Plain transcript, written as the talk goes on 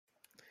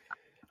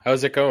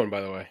How's it going,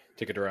 by the way?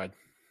 Ticket to Ride.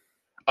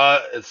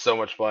 It's so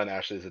much fun.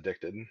 Ashley's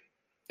addicted.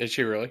 Is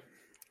she really?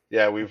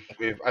 Yeah,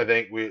 I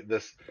think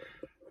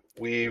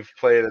we've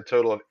played a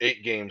total of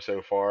 8 games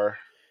so far,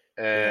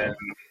 Yeah.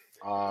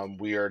 and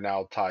we are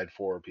now tied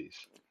 4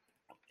 apiece.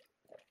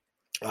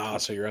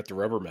 So you're at the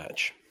rubber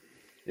match.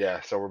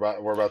 Yeah, so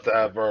we're about to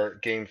have our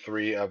game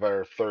 3 of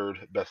our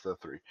third best of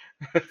 3.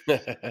 And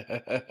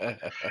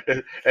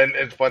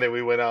it's funny,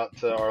 we went out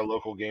to our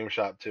local game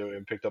shop too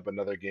and picked up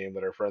another game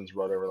that our friends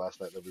brought over last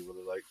night that we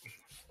really liked.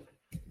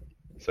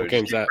 So What we just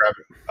game's keep that?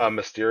 grabbing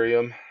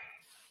Mysterium.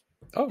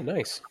 Oh,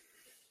 nice.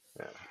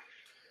 Yeah.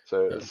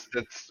 So Yeah.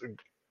 it's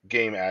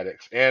Game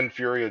Addicts, and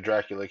Fury of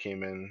Dracula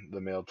came in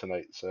the mail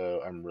tonight,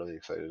 so I'm really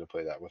excited to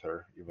play that with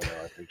her, even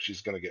though I think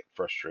she's gonna get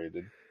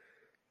frustrated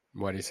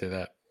Why do you say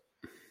that?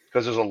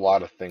 because there's a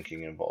lot of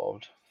thinking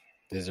involved.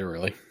 Is it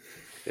really?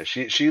 Yeah,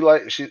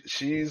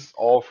 she's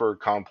all for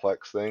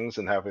complex things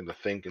and having to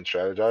think and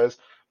strategize,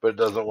 but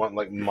doesn't want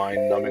like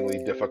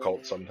mind-numbingly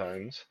difficult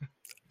sometimes.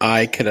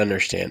 I could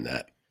understand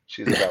that.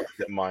 She's about to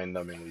get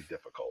mind-numbingly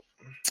difficult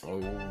Oh,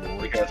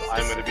 because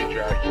I'm gonna be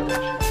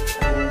Dracula.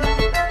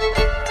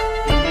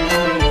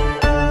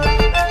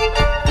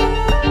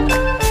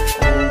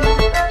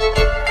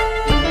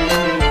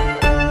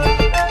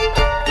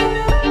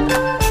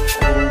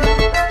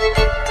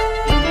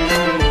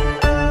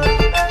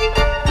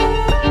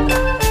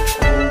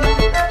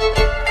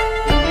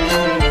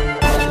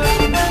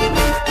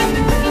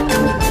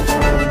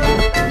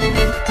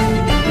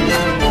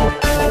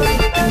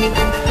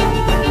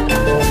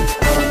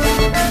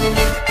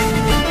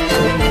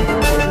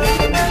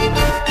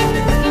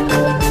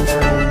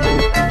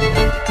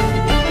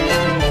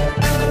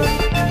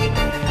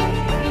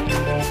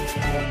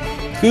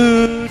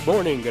 Good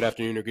morning, good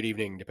afternoon, or good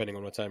evening, depending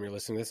on what time you're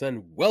listening to this.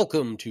 And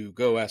welcome to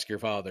Go Ask Your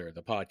Father,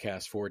 the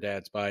podcast for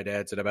dads, by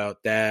dads, and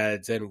about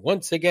dads. And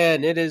once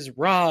again, it is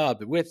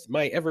Rob with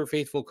my ever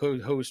faithful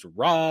co-host,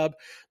 Rob.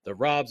 The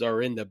Robs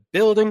are in the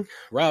building.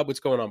 Rob, what's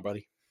going on,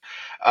 buddy?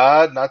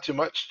 Not too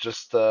much.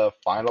 Just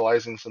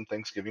finalizing some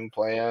Thanksgiving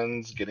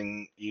plans,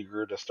 getting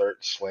eager to start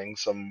slaying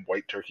some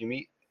white turkey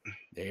meat.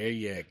 There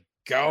you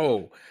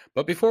go.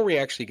 But before we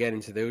actually get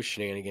into those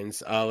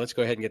shenanigans, let's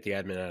go ahead and get the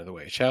admin out of the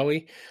way, shall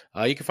we?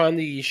 You can find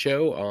the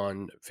show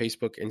on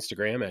Facebook,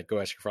 Instagram at Go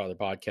Ask Your Father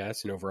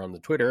Podcast, and over on the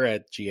Twitter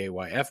at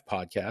GAYF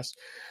Podcast.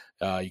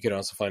 You can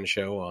also find a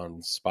show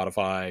on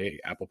Spotify,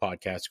 Apple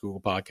Podcasts,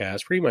 Google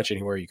Podcasts, pretty much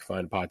anywhere you can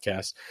find a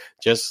podcast.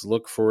 Just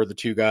look for the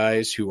two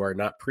guys who are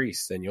not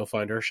priests, and you'll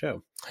find our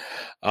show.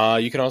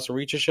 You can also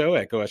reach a show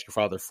at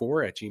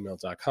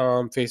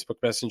goaskyourfather4@gmail.com.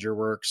 Facebook Messenger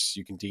works.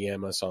 You can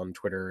DM us on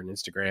Twitter and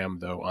Instagram,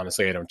 though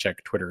honestly, I don't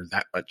check Twitter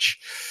that much,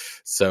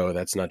 so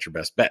that's not your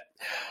best bet.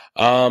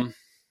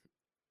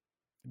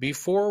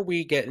 Before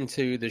we get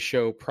into the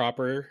show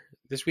proper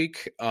this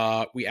week,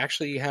 we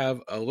actually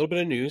have a little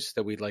bit of news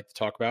that we'd like to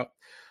talk about.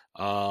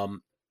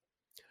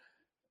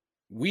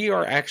 We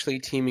are actually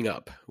teaming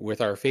up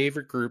with our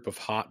favorite group of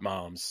hot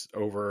moms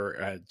over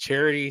at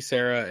Charity,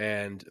 Sarah,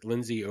 and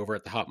Lindsay over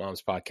at the Hot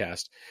Moms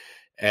Podcast.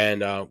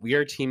 And we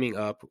are teaming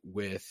up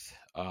with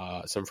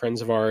some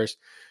friends of ours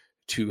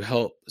to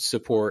help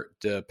support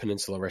the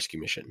Peninsula Rescue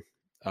Mission.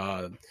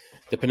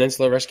 The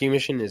Peninsula Rescue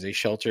Mission is a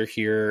shelter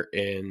here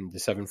in the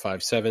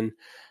 757.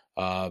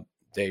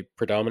 They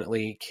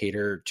predominantly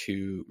cater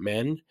to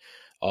men,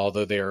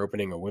 although they are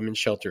opening a women's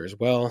shelter as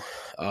well.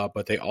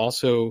 But they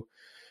also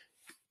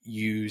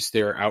use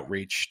their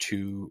outreach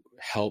to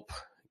help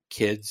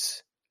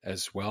kids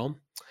as well.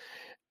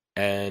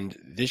 And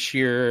this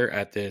year,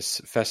 at this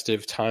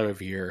festive time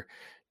of year,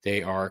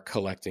 they are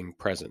collecting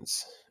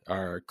presents,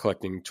 are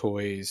collecting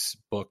toys,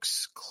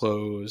 books,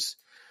 clothes,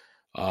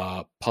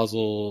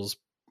 puzzles,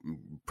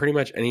 pretty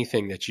much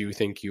anything that you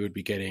think you would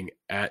be getting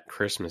at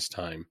Christmas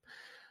time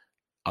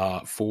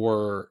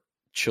for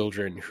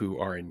children who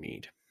are in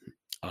need.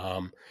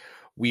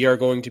 We are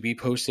going to be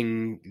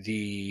posting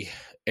the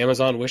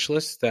Amazon wish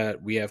list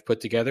that we have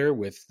put together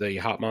with the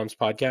Hot Moms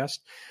Podcast,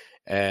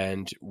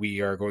 and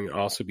we are going to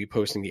also be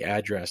posting the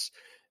address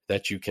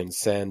that you can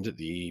send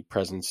the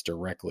presents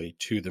directly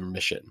to the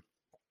mission.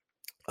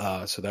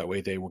 So that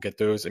way they will get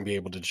those and be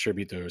able to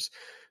distribute those.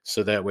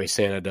 So that way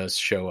Santa does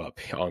show up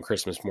on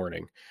Christmas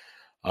morning.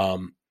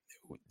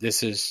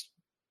 This is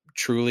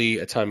truly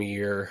a time of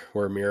year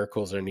where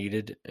miracles are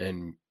needed.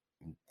 And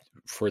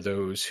for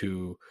those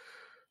who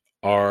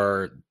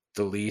are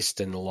the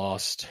least and the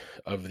lost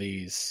of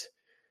these,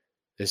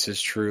 this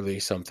is truly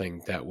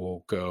something that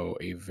will go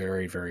a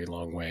very, very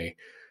long way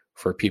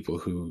for people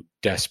who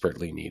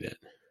desperately need it.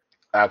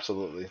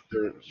 Absolutely.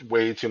 There's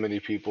way too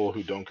many people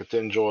who don't get to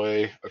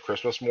enjoy a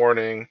Christmas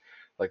morning,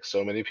 like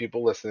so many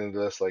people listening to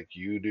this, like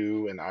you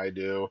do and I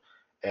do.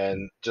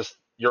 And just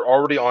you're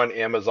already on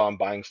Amazon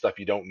buying stuff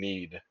you don't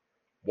need.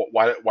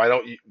 Why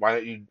don't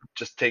you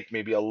just take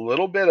maybe a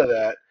little bit of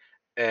that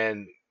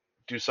and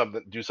do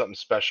something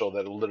special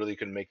that literally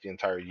can make the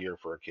entire year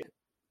for a kid.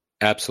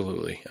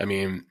 Absolutely. I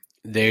mean,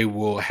 they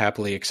will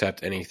happily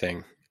accept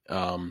anything.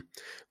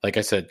 Like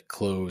I said,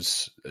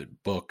 clothes,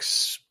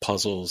 books,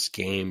 puzzles,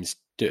 games,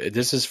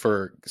 This is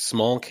for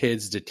small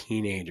kids to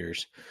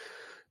teenagers.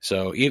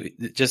 So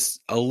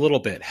just a little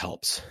bit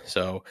helps.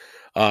 So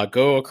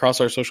go across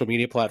our social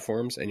media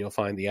platforms and you'll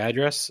find the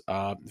address.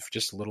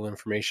 Just a little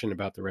information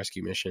about the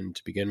rescue mission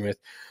to begin with.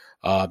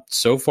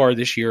 So far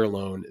this year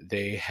alone,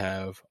 they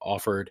have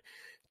offered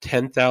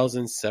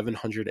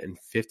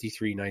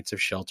 10,753 nights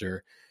of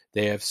shelter.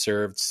 They have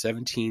served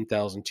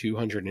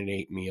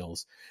 17,208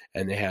 meals,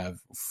 and they have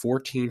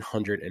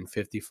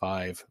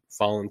 1,455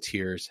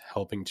 volunteers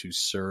helping to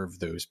serve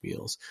those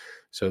meals.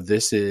 So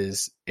this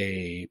is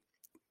a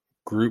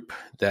group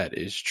that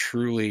is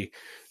truly,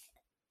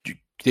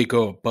 they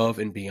go above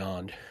and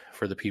beyond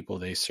for the people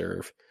they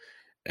serve.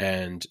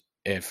 And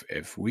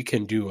if we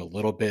can do a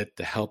little bit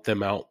to help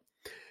them out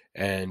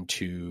and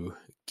to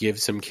give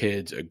some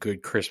kids a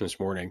good Christmas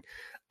morning,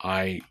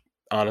 I'm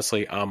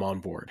on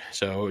board.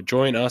 So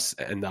join us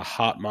and the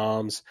Hot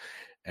Moms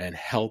and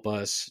help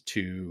us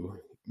to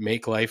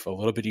make life a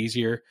little bit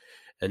easier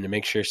and to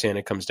make sure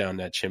Santa comes down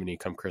that chimney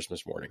come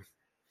Christmas morning.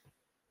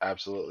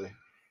 Absolutely.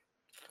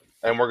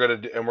 And we're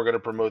gonna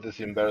promote this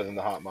even better than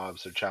the Hot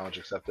Moms. So challenge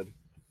accepted.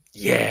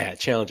 Yeah,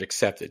 challenge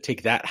accepted.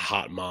 Take that,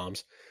 Hot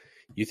Moms.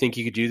 You think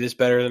you could do this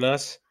better than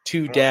us?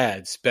 2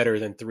 dads better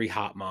than 3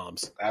 hot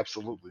moms.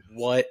 Absolutely.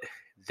 What?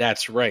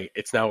 That's right.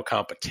 It's now a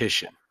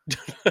competition. You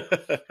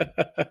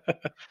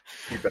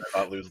better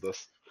not lose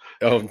this.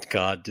 Oh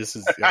God, this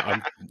is.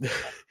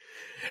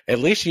 At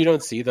least you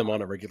don't see them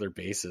on a regular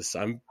basis.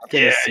 I'm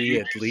gonna see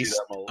at least.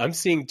 I'm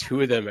seeing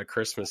 2 of them at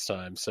Christmas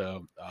time.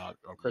 So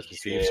on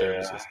Christmas Eve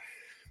services.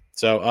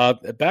 So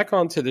back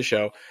onto the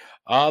show.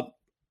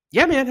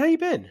 Yeah, man, how you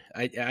been?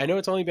 I know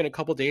it's only been a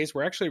couple days.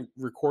 We're actually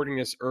recording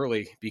this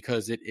early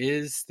because it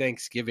is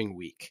Thanksgiving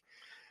week.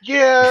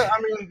 Yeah,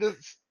 I mean,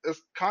 this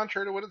is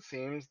contrary to what it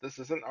seems. This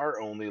isn't our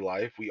only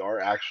life. We are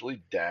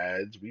actually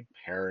dads. We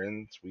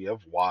parents. We have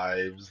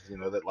wives,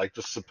 that like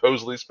to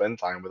supposedly spend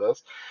time with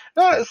us.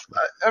 No,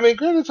 I mean,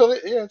 granted,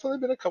 it's only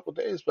been a couple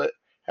days, but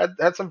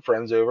had some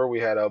friends over. We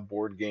had a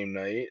board game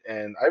night,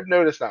 and I've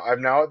noticed now.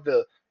 I'm now at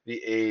the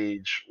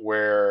age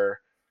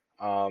where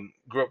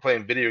grew up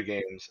playing video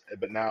games,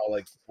 but now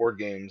like board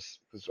games,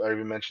 because I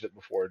even mentioned it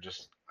before.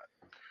 Just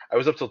I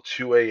was up till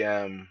 2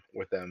 a.m.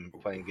 with them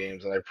playing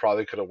games, and I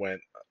probably could have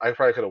went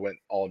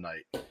all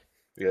night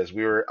because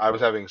I was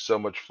having so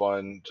much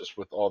fun just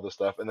with all the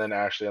stuff. And then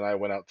Ashley and I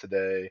went out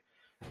today,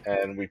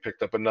 and we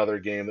picked up another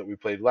game that we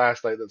played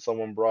last night that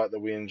someone brought that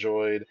we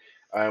enjoyed.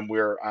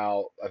 We're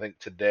out, I think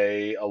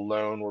today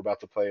alone. We're about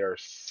to play our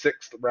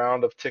 6th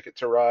round of Ticket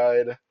to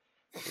Ride.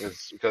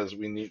 Because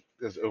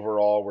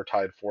overall we're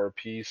tied 4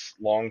 apiece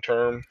long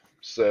term,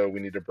 so we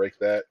need to break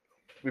that.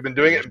 We've been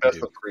doing it in best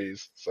of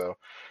 3s, so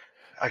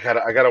I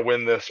gotta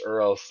win this,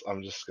 or else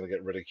I'm just gonna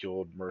get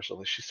ridiculed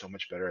mercilessly. She's so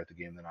much better at the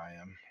game than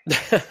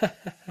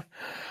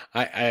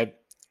I am.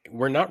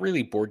 We're not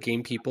really board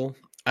game people.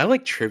 I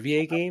like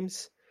trivia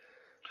games.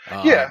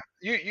 Yeah,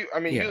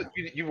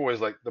 you've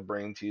always liked the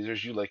brain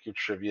teasers. You like your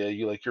trivia.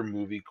 You like your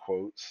movie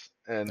quotes,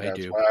 and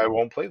that's why I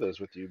won't play those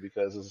with you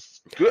because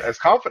it's good.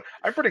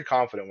 I'm pretty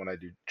confident when I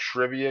do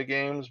trivia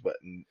games, but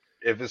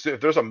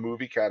if there's a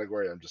movie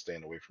category, I'm just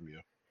staying away from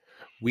you.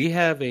 We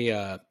have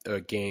a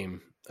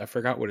game. I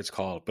forgot what it's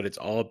called, but it's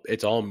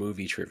all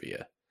movie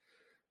trivia.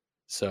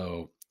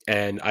 So,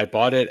 and I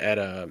bought it at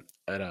a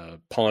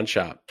pawn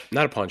shop,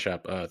 not a pawn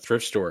shop, a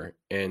thrift store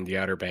in the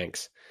Outer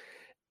Banks.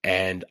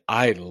 And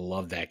I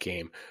love that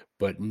game,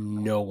 but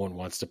no one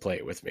wants to play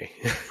it with me.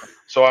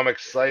 So I'm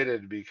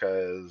excited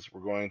because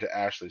we're going to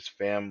Ashley's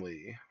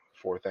family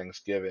for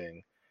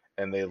Thanksgiving,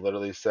 and they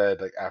literally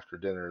said like after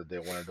dinner they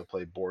wanted to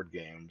play board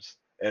games,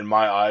 and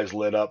my eyes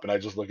lit up, and I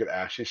just look at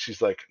Ashley. She's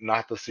like,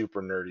 not the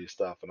super nerdy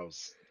stuff, and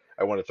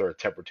I want to throw a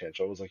temper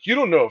tantrum. I was like, you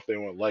don't know if they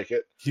won't like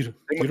it. You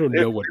don't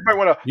know what good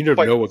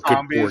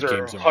board games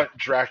are. Hunt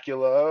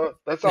Dracula.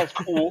 That sounds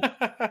cool.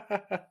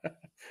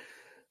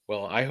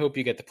 Well, I hope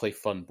you get to play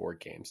fun board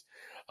games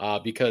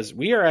because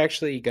we are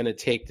actually going to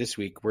take this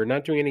week. We're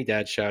not doing any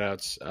dad shout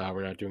outs.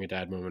 We're not doing a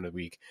dad moment of the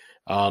week.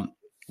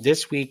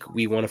 This week,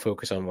 we want to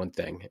focus on one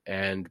thing.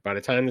 And by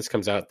the time this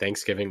comes out,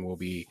 Thanksgiving will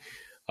be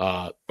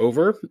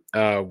over.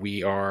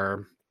 We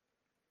are,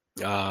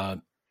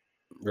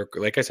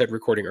 like I said,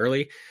 recording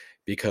early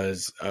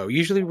because we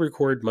usually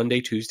record Monday,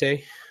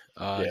 Tuesday.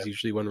 It's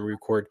usually when we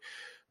record.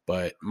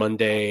 But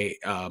Monday,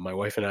 my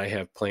wife and I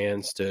have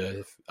plans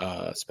to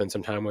spend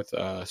some time with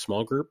a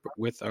small group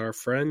with our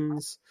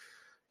friends,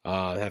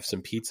 have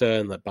some pizza,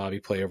 and let Bobby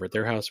play over at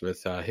their house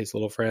with his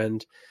little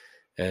friend.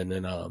 And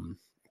then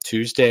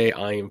Tuesday,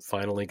 I am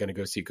finally going to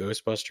go see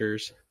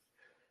Ghostbusters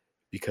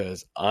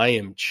because I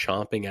am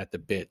chomping at the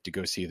bit to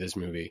go see this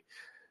movie.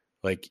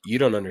 Like, you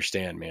don't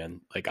understand,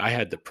 man. Like, I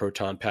had the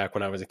Proton Pack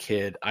when I was a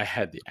kid. I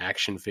had the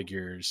action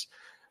figures.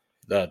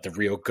 The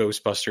real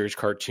Ghostbusters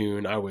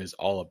cartoon. I was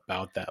all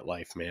about that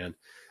life, man.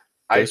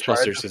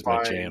 Ghostbusters is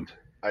my jam.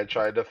 I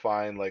tried to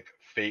find like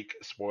fake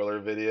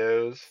spoiler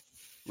videos,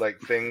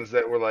 like things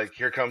that were like,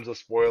 here comes a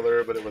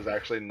spoiler, but it was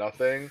actually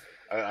nothing.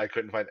 I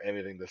couldn't find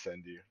anything to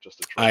send you just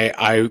to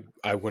try.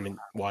 I wouldn't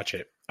watch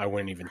it. I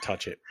wouldn't even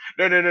touch it.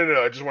 No.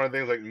 Just one of the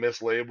things like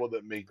mislabeled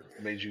that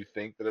made you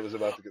think that it was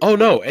about to get Oh stolen.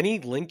 no, any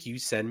link you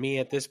send me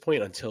at this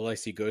point until I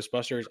see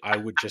Ghostbusters, I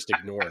would just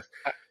ignore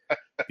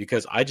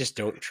because I just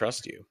don't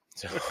trust you.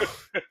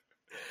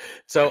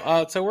 So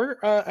we're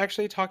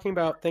actually talking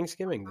about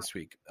Thanksgiving this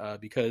week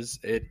because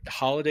the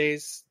holiday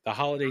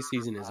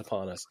season is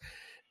upon us,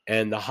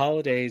 and the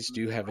holidays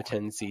do have a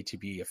tendency to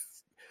be,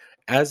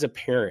 as a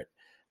parent,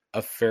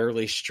 a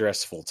fairly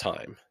stressful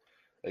time.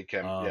 They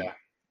can, Um, yeah.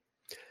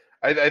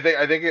 I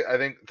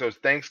think so.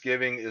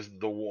 Thanksgiving is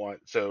the one.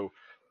 So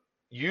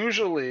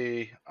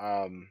usually,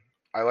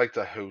 I like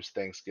to host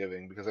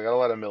Thanksgiving because I got a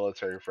lot of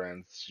military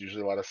friends,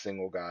 usually a lot of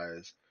single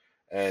guys,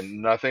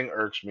 and nothing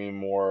irks me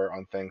more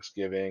on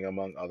Thanksgiving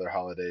among other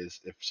holidays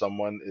if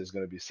someone is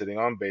going to be sitting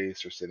on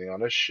base or sitting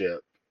on a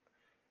ship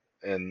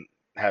and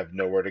have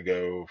nowhere to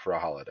go for a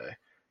holiday.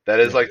 That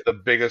is yeah. like the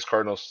biggest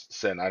cardinal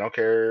sin. I don't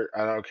care.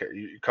 I don't care.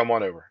 You come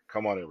on over.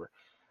 Come on over.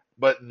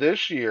 But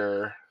this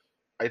year,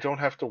 I don't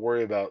have to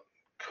worry about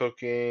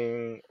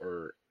cooking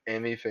or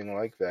anything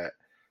like that.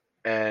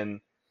 And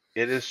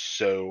it is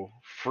so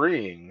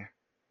freeing.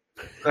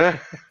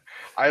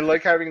 I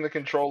like having the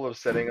control of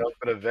setting up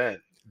an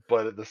event,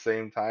 but at the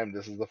same time,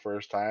 this is the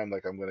first time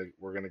like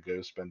we're gonna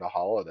go spend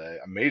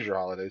a major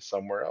holiday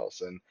somewhere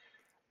else, and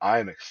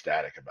I'm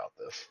ecstatic about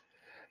this.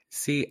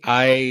 See,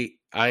 I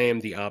am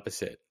the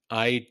opposite.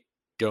 I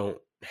don't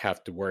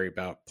have to worry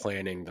about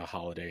planning the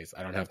holidays.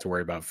 I don't have to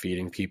worry about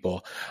feeding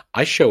people.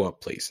 I show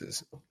up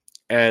places.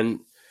 And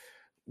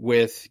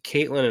with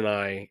Caitlin and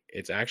I,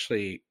 it's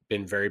actually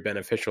been very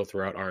beneficial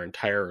throughout our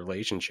entire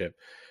relationship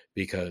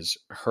because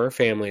her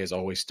family has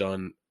always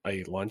done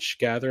a lunch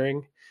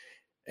gathering,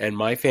 and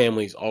my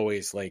family's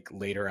always like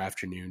later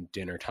afternoon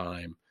dinner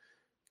time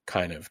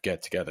kind of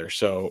get together.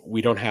 So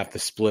we don't have to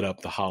split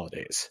up the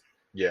holidays.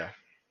 Yeah,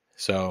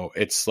 So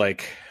it's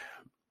like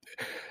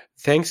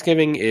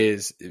Thanksgiving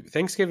is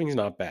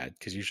not bad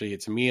because usually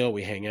it's a meal,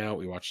 we hang out,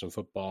 we watch some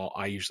football.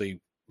 I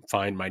usually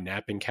find my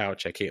napping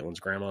couch at Caitlin's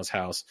grandma's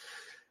house.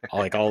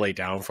 I'll lay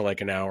down for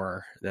like an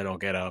hour, then I'll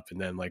get up,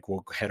 and then like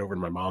we'll head over to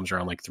my mom's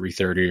around like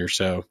 3:30 or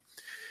so,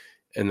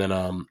 and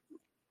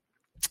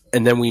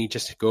then we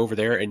just go over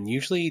there. And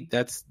usually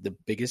that's the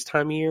biggest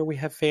time of year we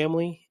have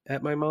family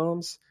at my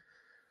mom's.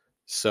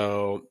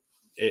 So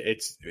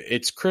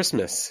it's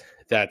Christmas.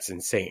 That's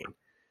insane.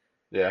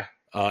 yeah.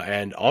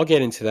 And I'll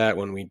get into that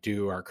when we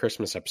do our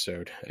Christmas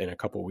episode in a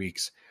couple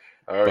weeks.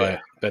 Oh yeah.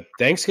 But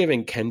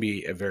Thanksgiving can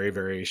be a very,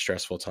 very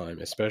stressful time,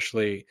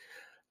 especially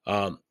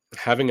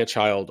having a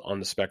child on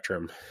the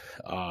spectrum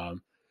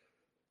um,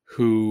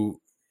 who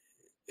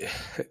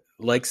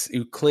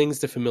who clings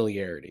to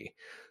familiarity,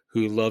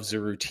 who loves a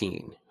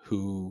routine,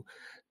 who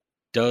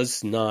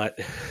does not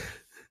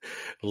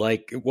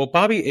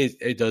Bobby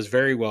it does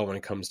very well when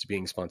it comes to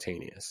being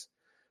spontaneous,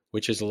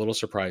 which is a little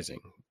surprising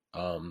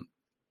um,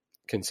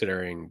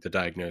 considering the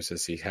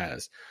diagnosis he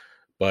has.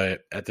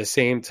 But at the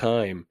same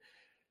time,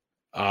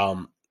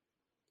 um,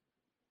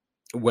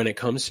 when it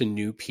comes to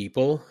new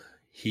people,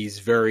 he's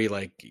very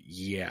like,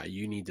 yeah,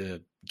 you need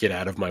to get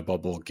out of my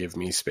bubble, give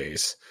me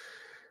space.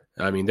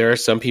 I mean, there are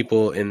some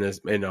people in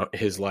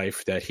his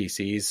life that he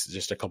sees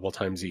just a couple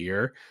times a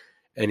year,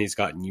 and he's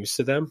gotten used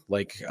to them.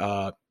 Like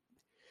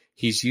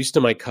he's used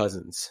to my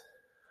cousins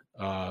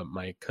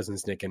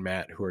Nick and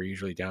Matt, who are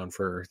usually down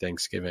for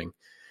Thanksgiving,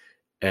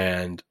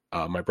 and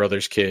my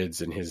brother's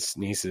kids and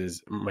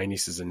my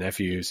nieces and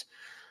nephews.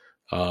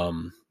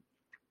 Um,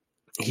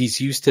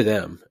 he's used to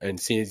them and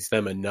sees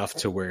them enough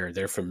to where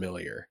they're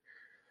familiar.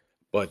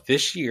 But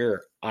this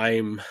year,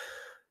 I'm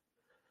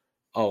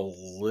a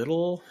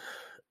little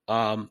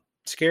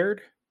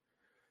scared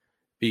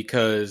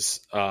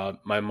because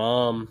my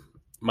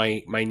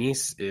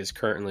niece is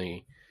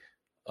currently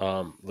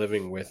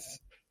living with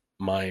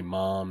my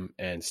mom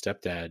and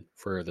stepdad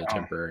for the Oh,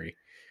 temporary,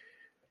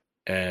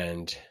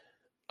 and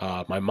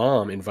my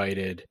mom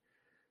invited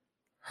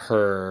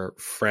her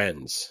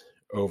friends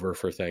over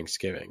for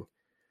Thanksgiving.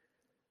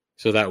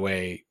 So that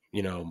way,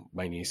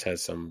 my niece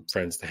has some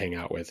friends to hang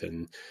out with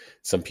and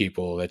some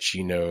people that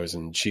she knows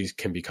and she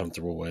can be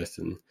comfortable with.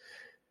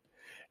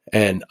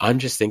 And I'm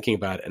just thinking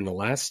about it. And the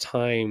last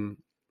time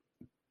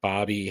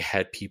Bobby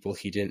had people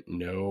he didn't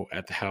know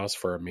at the house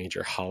for a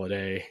major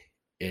holiday,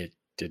 it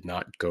did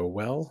not go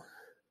well.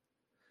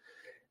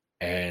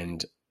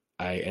 And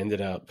I ended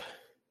up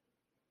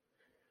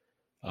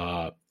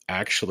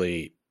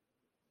actually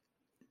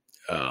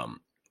um,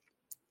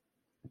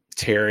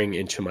 tearing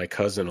into my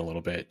cousin a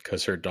little bit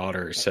because her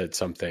daughter said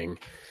something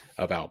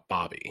about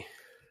Bobby.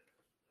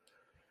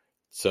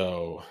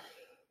 So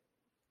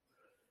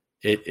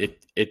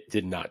it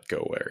did not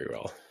go very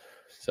well.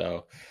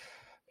 So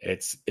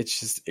it's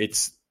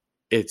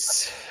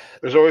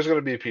there's always going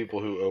to be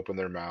people who open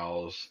their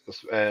mouths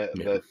yeah,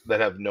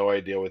 that have no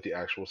idea what the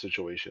actual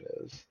situation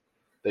is.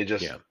 They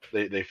just yeah.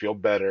 they feel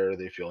better,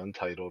 they feel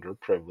entitled or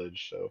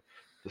privileged. So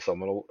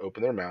someone will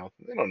open their mouth,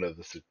 they don't know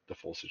the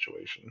full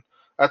situation.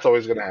 That's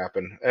always going to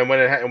happen. And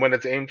when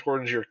it's aimed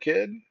towards your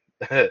kid,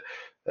 that's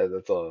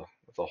a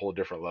whole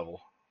different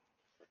level.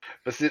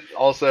 But see,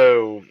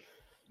 also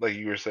like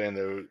you were saying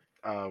though,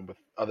 with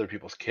other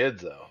people's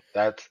kids though,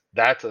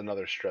 that's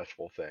another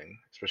stressful thing,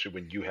 especially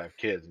when you have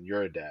kids and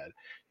you're a dad.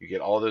 You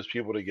get all those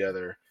people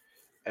together,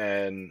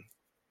 and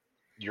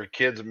your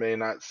kids may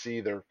not see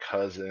their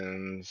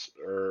cousins,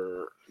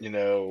 or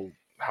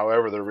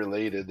however they're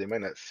related, they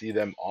might not see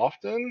them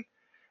often,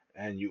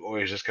 and you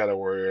always just got to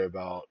worry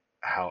about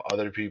how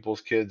other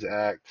people's kids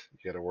act.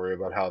 You got to worry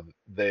about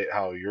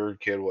how your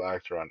kid will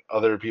act around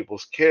other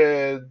people's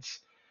kids,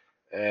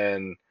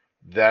 and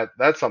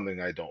that's something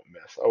I don't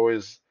miss.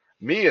 Always,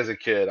 me as a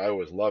kid, I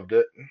always loved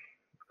it.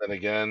 Then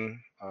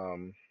again,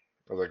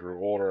 as I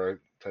grew older,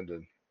 I tend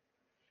to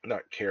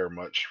not care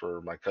much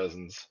for my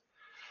cousins.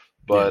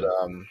 But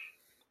Yeah.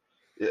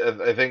 yeah,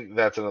 I think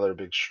that's another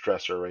big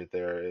stressor right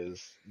there.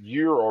 Is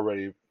you're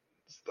already,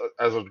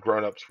 as of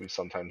grown-ups, we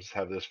sometimes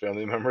have those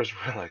family members.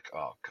 We're like,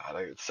 oh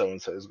God, so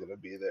and so is going to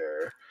be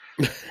there,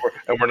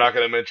 and we're not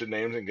going to mention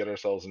names and get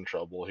ourselves in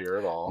trouble here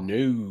at all.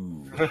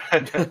 No.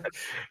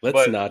 Let's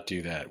but not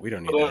do that. We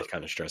don't need but that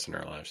kind of stress in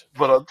our lives.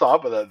 But on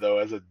top of that, though,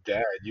 as a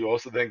dad, you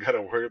also then got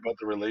to worry about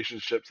the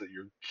relationships that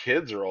your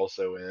kids are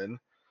also in.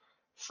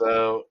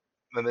 So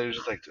then they're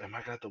just like, "Am I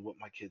gonna have to whoop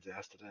my kid's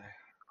ass today?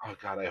 Oh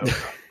God, I hope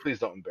not. Please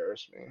don't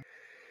embarrass me."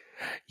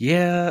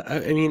 Yeah, I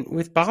mean,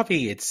 with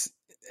Bobby, it's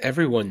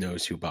everyone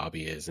knows who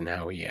Bobby is and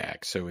how he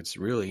acts, so it's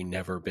really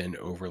never been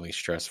overly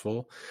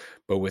stressful.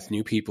 But with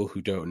new people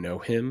who don't know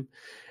him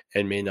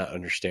and may not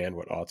understand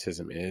what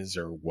autism is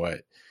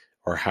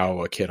or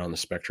how a kid on the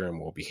spectrum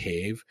will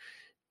behave,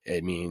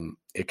 I mean,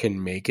 it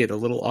can make it a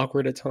little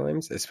awkward at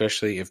times,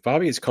 especially if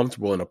Bobby is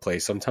comfortable in a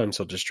place. Sometimes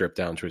he'll just strip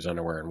down to his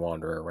underwear and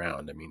wander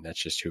around. I mean,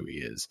 that's just who he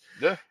is.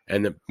 Yeah,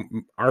 And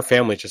our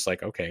family's just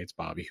like, okay, it's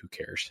Bobby. Who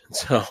cares?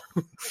 So,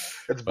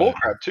 it's but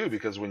bullcrap too,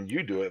 because when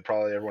you do it,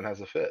 probably everyone has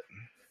a fit.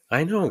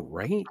 I know,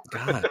 right?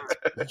 God, it's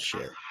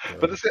bullshit.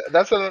 But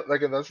that's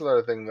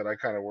another thing that I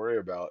kind of worry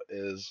about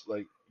is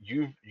like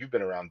you've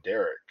been around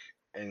Derek,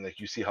 and like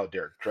you see how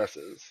Derek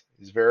dresses.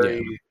 He's Yeah,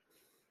 very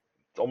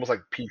almost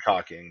like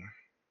peacocking,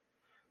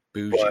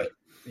 but bougie,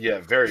 yeah,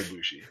 very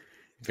bougie.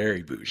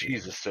 very bougie.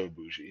 Jesus, so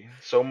bougie.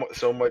 So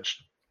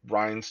much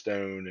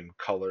rhinestone and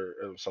color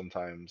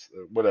sometimes,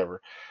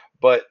 whatever.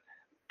 But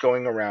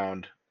going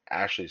around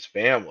Ashley's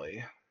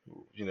family,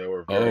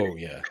 are very Oh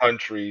yeah,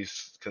 country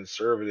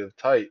conservative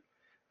type.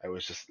 One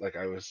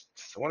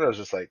I was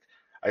just like,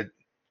 I,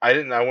 I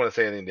want to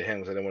say anything to him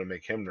because I didn't want to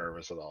make him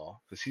nervous at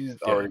all because he's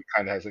yeah. already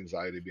kind of has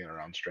anxiety being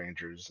around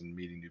strangers and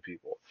meeting new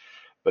people.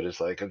 But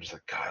it's like I'm just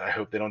like God. I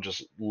hope they don't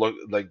just look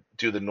like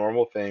do the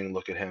normal thing,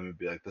 look at him and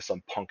be like, "This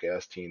some punk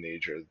ass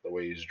teenager. The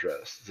way he's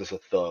dressed, is this a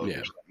thug Yeah.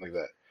 or something like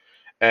that?"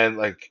 And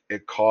like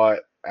it caught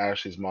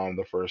Ashley's mom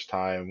the first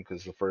time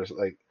because the first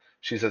like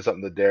she said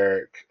something to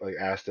Derek, like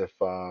asked if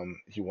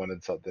he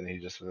wanted something. He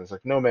just was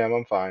like, "No, ma'am,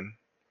 I'm fine."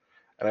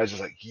 And I was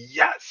just like,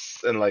 "Yes!"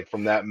 And like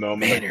from that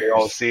moment, like they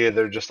all Manners. see it,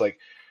 they're just like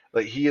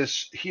he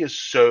is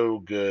so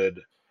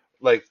good.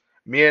 Like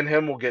me and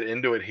him will get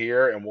into it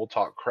here, and we'll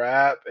talk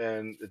crap,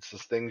 and it's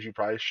just things you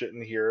probably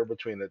shouldn't hear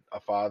between a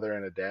father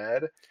and a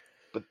dad,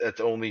 but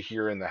that's only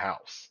here in the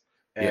house.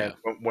 And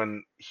Yeah.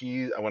 when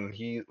he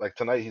like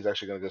tonight, he's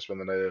actually gonna go spend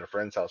the night at a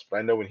friend's house. But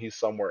I know when he's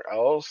somewhere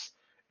else,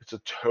 it's a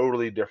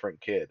totally different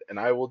kid, and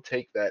I will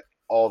take that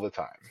all the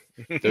time.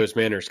 Those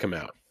manners come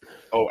out.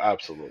 Oh,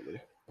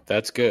 absolutely.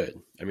 That's good.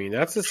 I mean,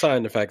 that's a sign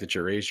of the fact that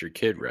you raised your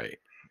kid right.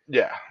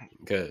 Yeah,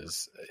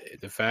 Because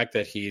the fact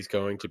that he's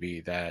going to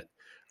be that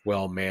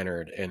well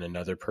mannered in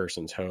another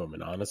person's home,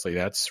 and honestly,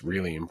 that's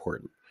really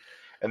important.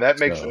 and that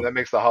makes So,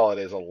 the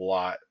holidays a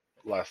lot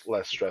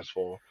less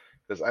stressful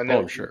because I oh, know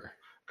I'm sure.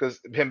 because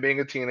him being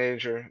a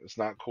teenager, it's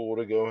not cool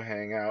to go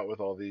hang out with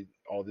all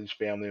these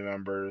family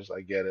members.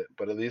 I get it,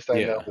 but at least I know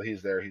Yeah. that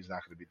he's there. He's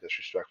not going to be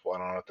disrespectful. I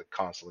don't have to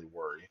constantly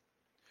worry.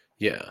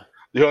 Yeah.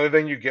 The only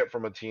thing you get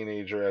from a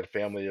teenager at a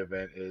family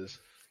event is,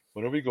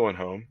 when are we going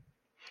home?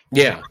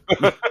 Yeah.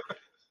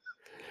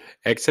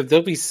 Except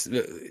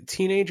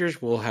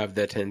teenagers will have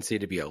that tendency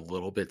to be a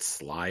little bit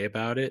sly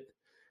about it.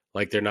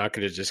 Like they're not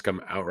going to just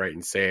come outright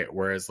and say it.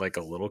 Whereas like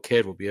a little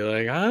kid will be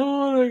like, I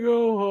want to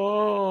go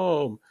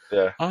home.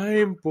 Yeah,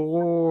 I'm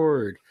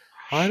bored.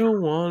 I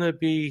don't want to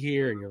be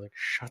here. And you're like,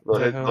 shut they'll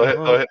the hit they'll hell hit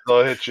they'll up. hit,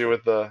 they'll hit you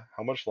with the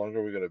how much longer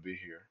are we going to be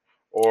here?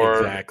 Or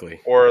Exactly.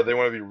 or they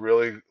want to be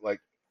really like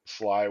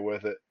sly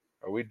with it.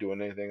 Are we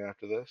doing anything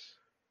after this?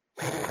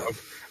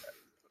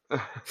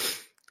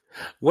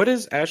 What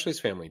does Ashley's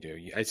family do?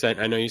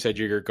 I know you said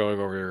you're going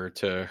over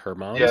to her Yeah,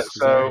 mom's. Is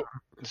that right?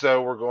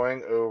 so we're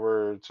going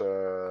over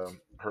to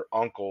her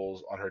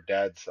uncle's on her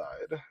dad's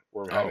side.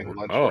 We're having Oh,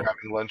 lunch. We're oh,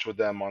 having lunch with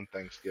them on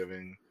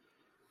Thanksgiving,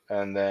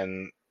 and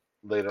then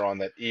later on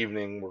that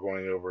evening, we're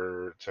going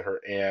over to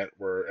her aunt,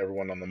 where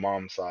everyone on the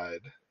mom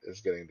side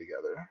is getting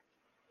together.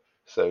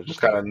 So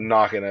just kind okay. of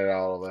knocking it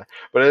out of there.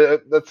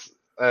 But that's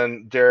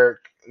and Derek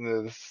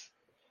is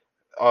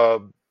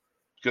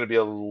going to be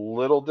a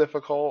little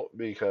difficult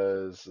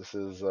because this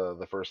is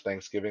the first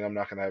Thanksgiving I'm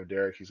not going to have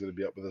Derek. He's going to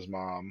be up with his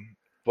mom.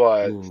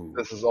 But Ooh.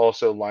 this is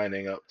also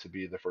lining up to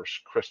be the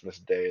first Christmas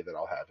day that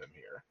I'll have him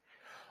here.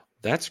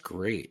 That's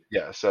great.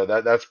 Yeah, so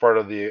that's part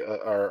of the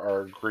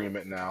our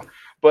agreement now.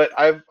 But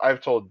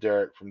I've told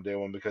Derek from day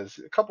one, because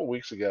a couple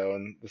weeks ago,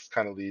 and this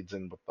kind of leads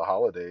in with the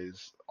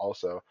holidays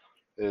also,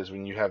 is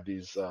when you have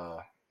these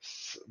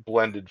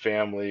blended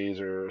families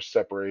or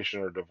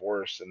separation or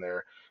divorce in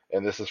there,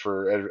 and this is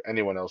for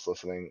anyone else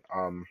listening.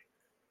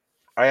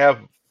 I have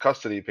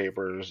custody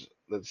papers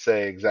that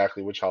say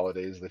exactly which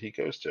holidays that he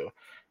goes to.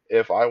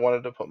 If I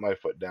wanted to put my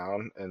foot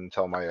down and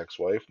tell my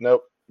ex-wife,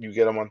 nope, you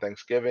get them on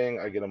Thanksgiving,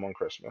 I get them on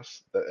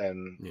Christmas,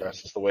 and Yeah.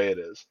 that's just the way it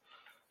is.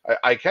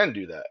 I can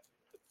do that,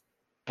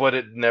 but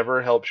it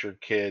never helps your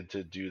kid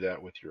to do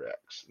that with your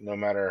ex, no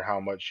matter how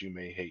much you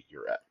may hate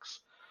your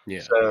ex.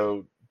 Yeah.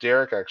 So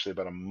Derek actually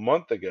about a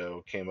month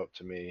ago came up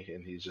to me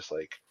and he's just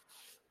like,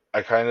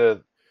 I kind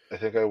of, I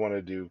think I want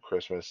to do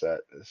Christmas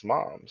at his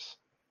mom's.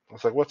 I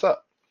was like, what's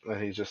up?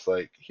 And he's just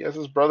like, he has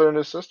his brother and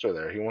his sister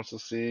there. He wants to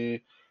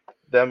see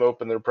them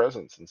open their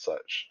presents and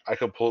such. I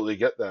completely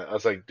get that. I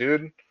was like,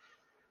 dude,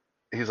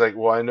 he's like,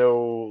 well, I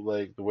know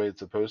like the way it's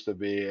supposed to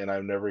be, and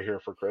I'm never here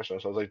for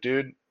Christmas. I was like,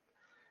 dude,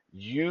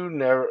 you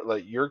never,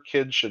 like, your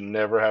kids should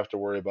never have to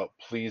worry about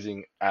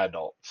pleasing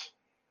adults.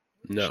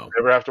 Should No.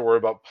 never have to worry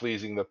about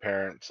pleasing the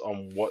parents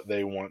on what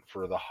they want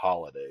for the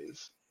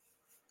holidays.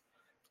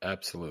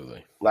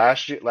 Absolutely.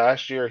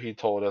 Last year he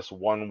told us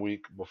 1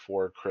 week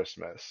before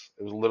Christmas.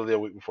 It was literally a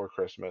week before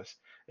Christmas,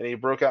 and he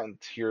broke out in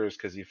tears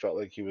because he felt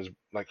like he was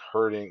like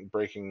hurting,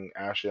 breaking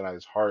Ashley and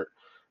I's heart,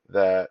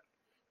 that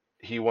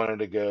he wanted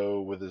to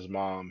go with his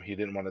mom. He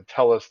didn't want to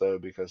tell us though,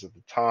 because at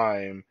the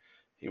time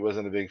he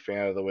wasn't a big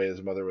fan of the way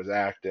his mother was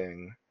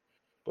acting,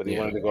 but he Yeah.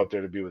 wanted to go up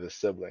there to be with his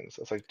siblings.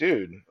 I was like,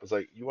 dude, I was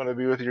like, you want to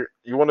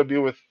be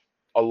with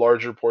a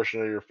larger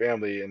portion of your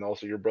family and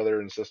also your brother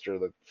and sister.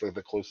 That's like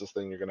the closest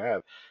thing you're gonna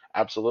have.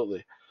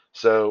 Absolutely.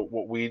 So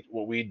what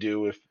we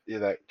do if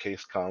that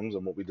case comes,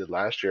 and what we did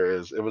last year,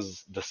 is it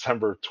was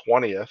December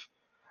 20th.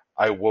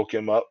 I woke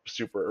him up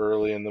super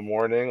early in the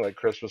morning, like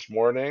Christmas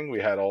morning.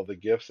 We had all the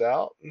gifts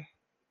out.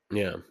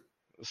 Yeah.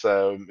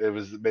 So it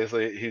was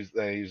basically he's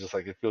just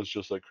like, it feels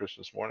just like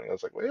Christmas morning. I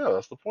was like, well, yeah,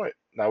 that's the point.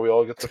 Now we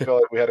all get to feel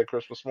like we had a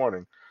Christmas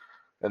morning,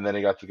 and then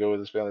he got to go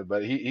with his family.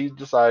 But he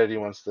decided he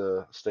wants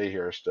to stay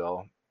here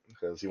still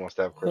because he wants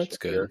to have Well, that's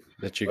Christmas here.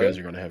 good that you But, guys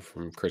are going to have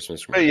from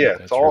Christmas from but your yeah,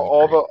 kid. it's That's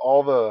really great.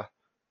 all the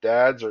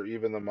dads or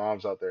even the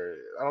moms out there.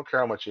 I don't care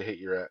how much you hate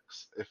your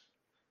ex. If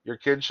your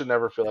kids should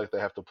never feel like they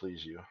have to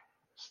please you.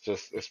 It's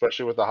just,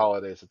 especially with the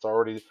holidays, it's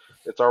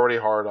already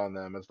hard on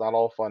them. It's not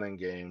all fun and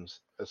games,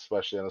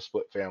 especially in a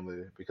split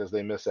family, because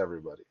they miss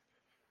everybody.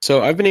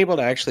 So I've been able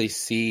to actually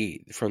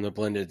see from the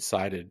blended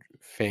sided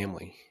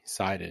family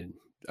sided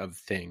of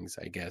things,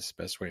 I guess,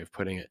 best way of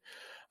putting it,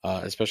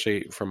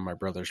 especially from my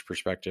brother's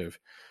perspective,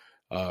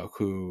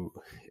 who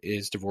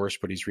is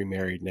divorced, but he's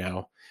remarried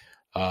now.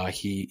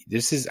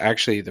 This is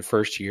actually the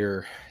first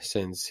year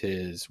since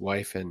his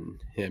wife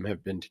and him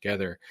have been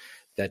together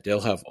that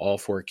they'll have all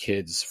four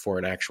kids for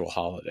an actual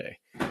holiday.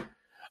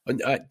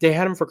 They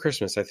had them for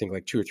Christmas, I think,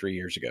 like 2 or 3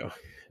 years ago,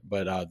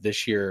 but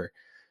this year,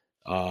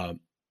 uh,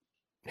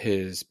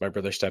 my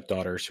brother's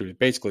stepdaughters, who are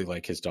basically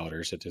like his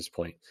daughters at this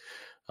point,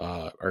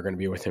 are going to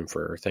be with him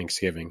for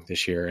Thanksgiving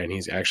this year, and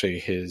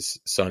his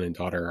son and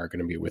daughter are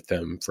going to be with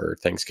them for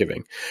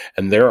Thanksgiving,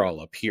 and they're all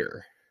up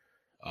here.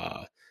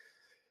 Uh,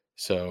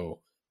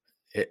 so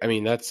I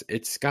mean,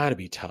 it's got to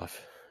be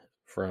tough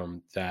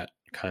from that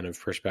kind of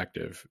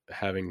perspective,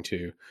 having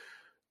to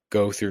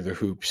go through the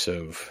hoops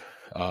of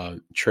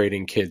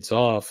trading kids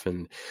off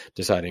and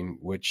deciding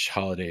which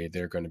holiday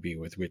they're going to be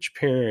with which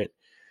parent.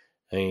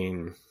 I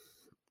mean,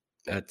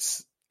 that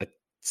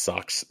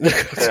sucks.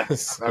 Yeah, I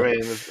So, mean,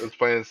 it's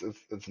plain.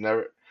 It's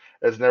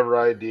never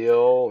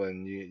ideal,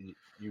 and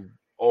you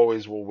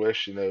always will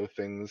wish,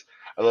 things.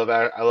 I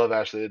love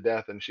Ashley to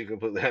death, and she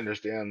completely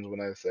understands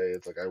when I say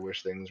it's like I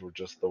wish things were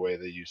just the way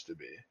they used to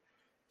be.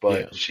 But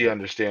yeah, she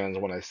understands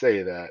when I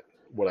say that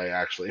what I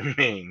actually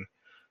mean.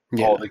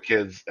 All yeah. the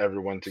kids,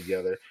 everyone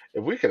together.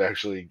 If we could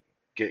actually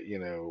get,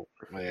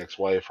 my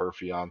ex-wife, her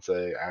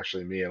fiance,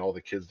 Ashley, me, and all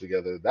the kids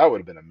together, that would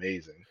have been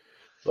amazing.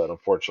 But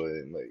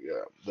unfortunately,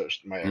 like,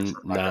 my ex is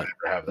not going Not to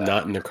ever have that.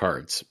 not in the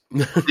cards.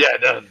 Yeah,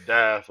 no,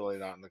 definitely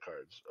not in the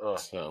cards.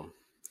 Ugh.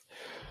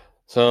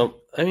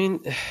 So I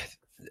mean,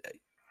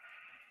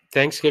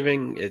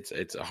 Thanksgiving,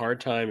 it's a hard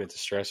time, it's a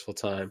stressful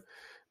time,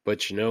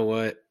 but you know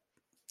what?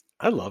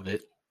 I love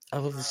it. I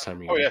love this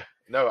time of Oh year. yeah,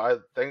 no, I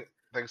think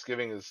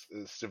Thanksgiving is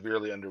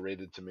severely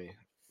underrated to me.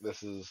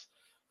 This is,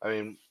 I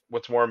mean,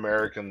 what's more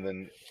American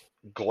than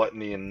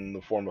gluttony in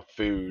the form of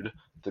food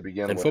to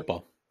begin And with?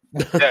 football.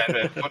 Yeah,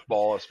 and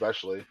football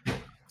especially.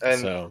 And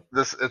So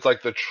it's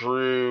like the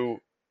true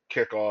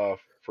kickoff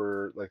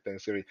for like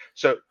Thanksgiving.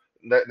 So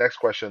next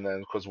question then,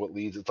 because what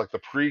leads, it's like the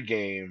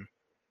pregame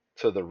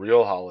to the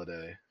real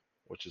holiday,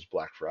 which is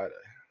Black Friday.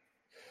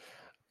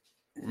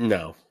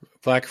 no,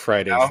 Black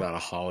Friday is Now, not a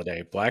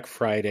holiday. Black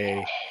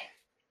Friday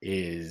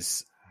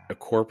is a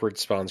corporate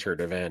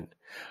sponsored event.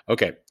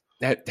 Okay.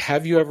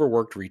 Have you ever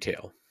worked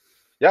retail?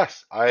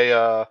 yes,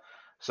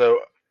 so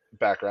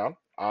background.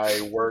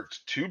 I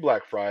worked 2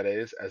 Black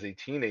Fridays as a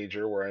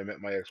teenager where I met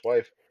my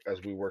ex-wife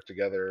as we worked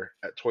together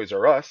at Toys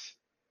R Us.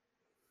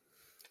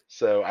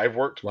 So I've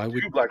worked Why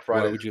would 2 Black why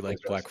Fridays would you at Toys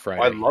like R Us. Black Oh,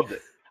 I Friday? loved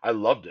it. I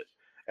loved it.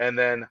 And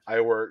then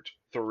I worked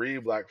 3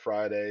 Black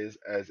Fridays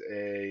as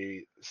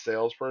a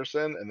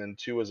salesperson and then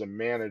 2 as a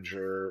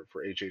manager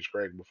for H.H.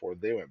 Gregg before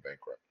they went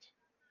bankrupt.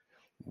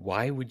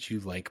 Why would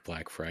you like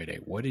Black Friday?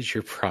 What is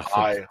your problem?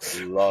 I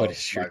What love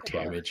is your Black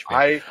Friday. damage,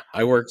 man?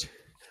 I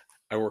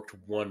worked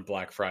 1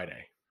 Black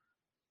Friday.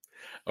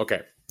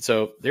 Okay,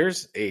 so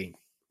there's a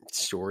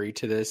story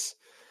to this.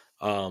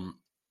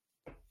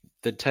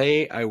 The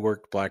day I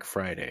worked Black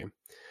Friday,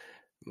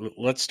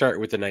 let's start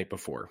with the night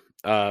before.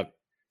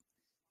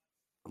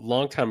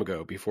 Long time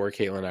ago, before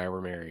Caitlin and I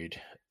were married,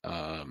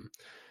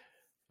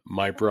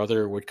 my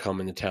brother would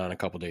come into town a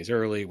couple days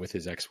early with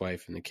his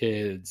ex-wife and the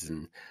kids,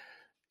 and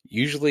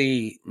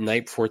usually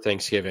night before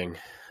Thanksgiving,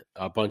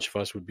 a bunch of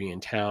us would be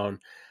in town.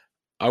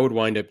 I would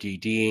wind up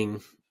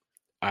DDing.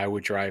 I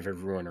would drive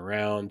everyone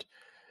around.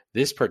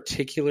 This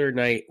particular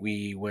night,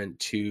 we went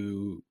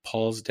to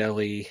Paul's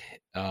Deli,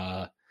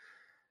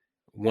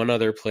 one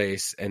other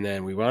place, and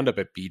then we wound up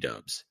at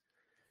B-Dubs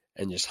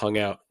and just hung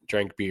out,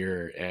 drank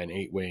beer, and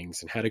ate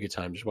wings, and had a good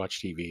time, just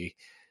watched TV.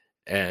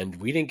 And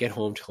we didn't get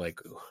home till like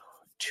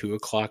 2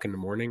 o'clock in the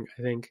morning,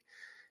 I think.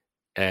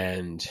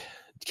 And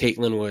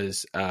Caitlin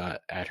was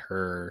at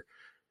her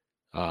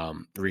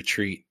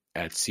retreat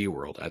at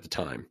SeaWorld at the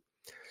time.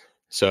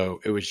 So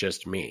it was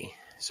just me.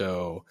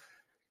 So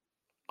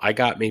I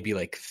got maybe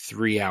like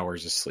 3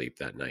 hours of sleep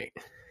that night.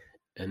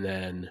 And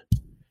then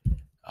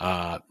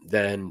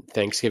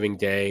Thanksgiving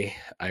Day,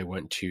 I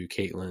went to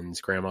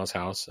Caitlin's grandma's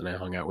house and I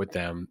hung out with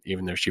them,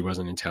 even though she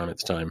wasn't in town at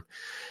the time.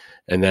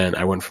 And then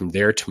I went from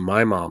there to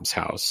my mom's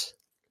house.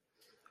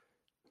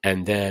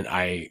 And then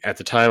at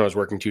the time, I was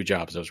working 2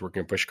 jobs. I was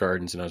working at Busch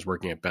Gardens and I was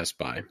working at Best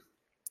Buy.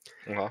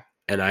 Uh-huh.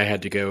 And I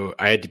had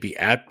to be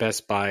at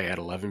Best Buy at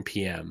 11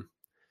 p.m.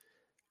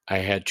 I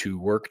had to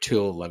work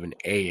till 11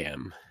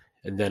 a.m.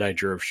 And then I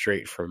drove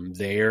straight from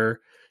there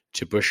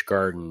to Busch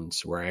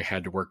Gardens, where I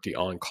had to work the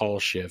on-call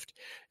shift,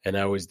 and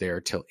I was there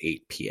till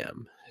 8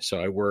 p.m.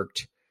 So I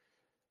worked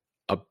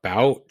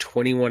about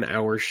 21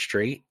 hours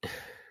straight.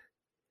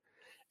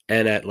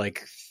 And at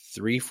like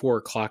 3, 4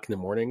 o'clock in the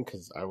morning,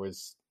 because I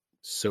was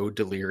so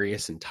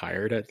delirious and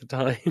tired at the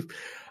time,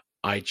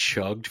 I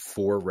chugged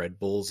 4 Red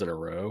Bulls in a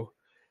row.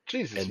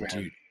 Jesus, and man.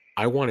 Dude,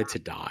 I wanted to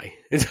die.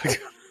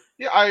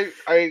 Yeah,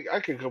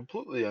 I can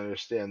completely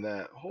understand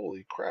that.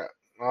 Holy crap.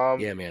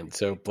 Yeah, man.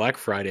 So Black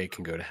Friday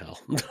can go to hell.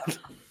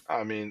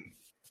 I mean,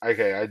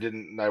 okay,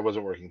 I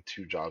wasn't working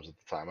 2 jobs at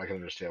the time. I can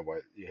understand why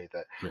you hate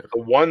that. Yeah.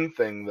 The one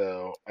thing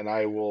though, and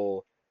I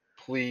will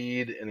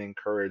plead and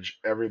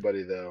encourage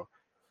everybody though,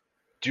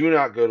 do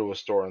not go to a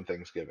store on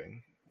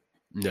Thanksgiving.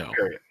 No.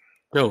 Period.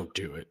 Don't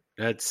do it.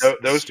 That's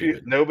those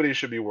stupid. Nobody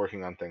should be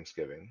working on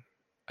Thanksgiving.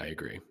 I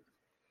agree.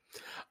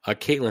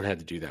 Caitlin had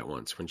to do that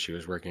once when she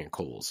was working at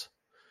Kohl's.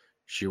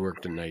 She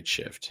worked a night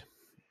shift.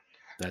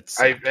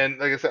 And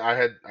like I said, I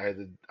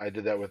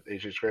did that with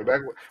H.H. Gregg back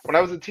when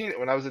I was a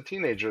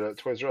teenager at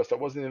Toys R Us. That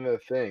wasn't even a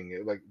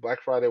thing. Like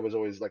Black Friday was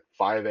always like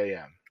 5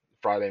 a.m.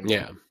 Friday morning.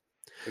 Yeah.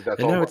 Like, that's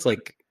and all now it's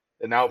like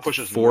and now it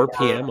pushes 4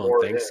 p.m.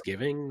 on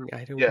Thanksgiving.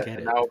 I don't get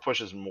it. Now it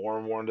pushes more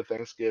and more into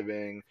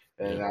Thanksgiving,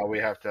 and now we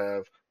have to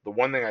have the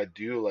one thing I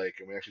do like,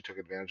 and we actually took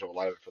advantage of a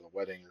lot of it for the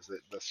wedding, is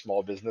the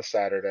Small Business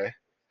Saturday,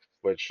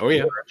 which I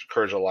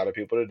encourage a lot of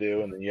people to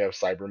do, and then you have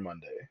Cyber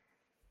Monday.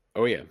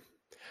 Oh yeah.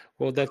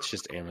 Well, that's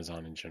just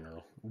Amazon in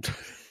general,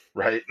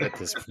 right? At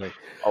this point.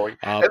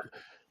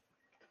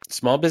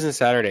 Small Business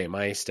Saturday,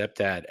 my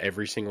stepdad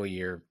every single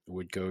year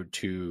would go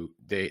to.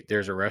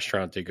 There's a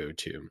restaurant they go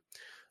to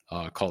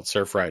called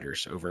Surf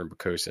Riders over in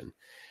Pocosin,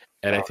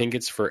 and I think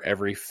it's for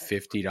every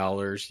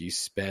 $50 you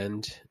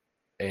spend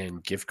in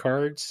gift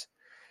cards,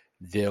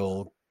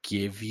 they'll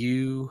give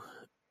you,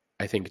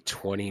 I think,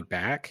 20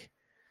 back.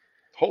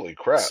 Holy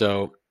crap!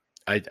 So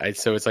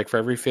so it's like for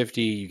every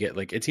 50 you get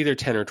like, it's either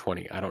 10 or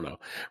 20, I don't know.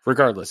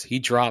 Regardless, he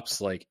drops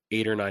like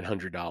 $800 or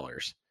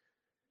 $900,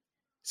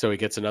 so he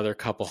gets another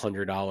couple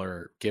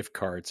 $100 gift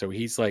card. So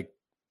he's like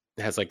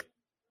has like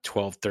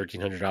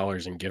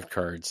 $1,200-$1,300 in gift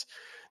cards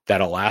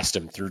that'll last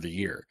him through the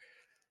year.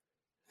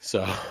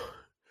 So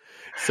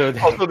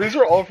these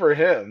are all for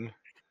him.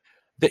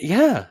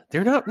 Yeah,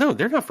 they're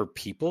not for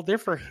people, they're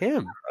for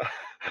him.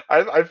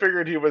 I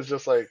figured he was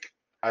just like,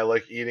 I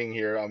like eating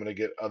here, I'm gonna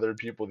get other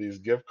people these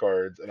gift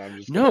cards, and I'm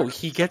just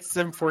he gets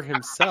them for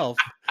himself.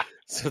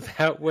 So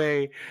that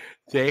way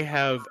they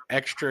have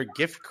extra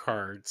gift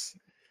cards,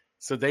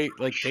 so they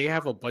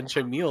have a bunch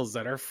of meals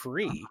that are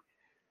free.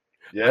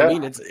 Yeah, I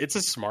mean, it's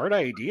a smart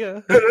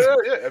idea.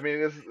 Yeah, I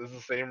mean, it's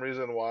the same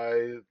reason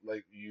why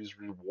like you use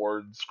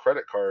rewards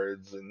credit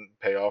cards and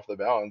pay off the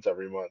balance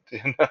every month.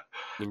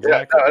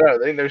 Exactly. Yeah,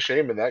 ain't no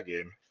shame in that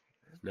game.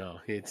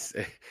 No, it's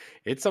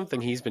something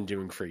he's been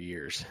doing for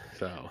years.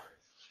 So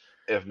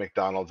if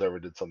McDonald's ever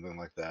did something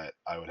like that,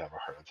 I would have a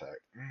heart attack.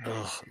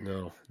 Oh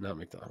no, not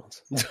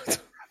McDonald's.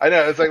 I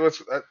know, it's like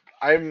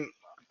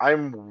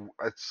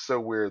It's so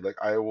weird. Like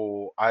I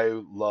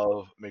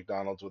love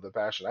McDonald's with a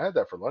passion. I had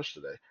that for lunch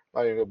today.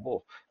 Not even a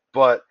bull.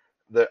 But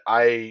but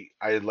I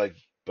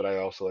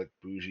also like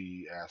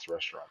bougie ass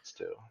restaurants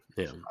too.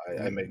 Yeah.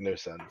 I make no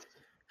sense.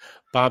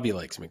 Bobby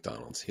likes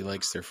McDonald's. He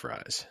likes their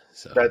fries.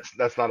 So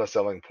That's not a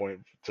selling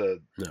point to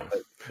no,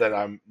 that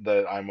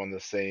I'm on the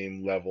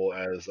same level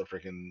as a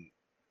freaking,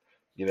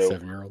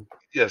 7-year-old.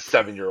 yeah,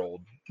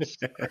 7-year-old.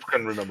 I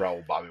couldn't remember how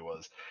old Bobby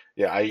was.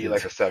 Yeah, I eat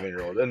like a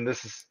 7-year-old, and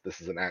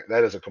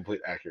that is a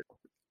complete accurate.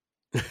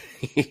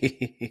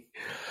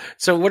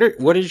 So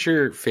what is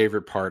your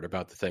favorite part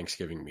about the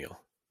Thanksgiving meal?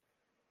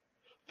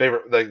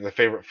 Favorite, like the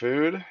favorite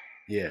food?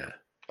 Yeah.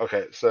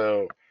 Okay,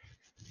 so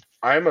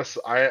I am a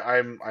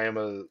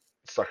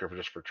sucker for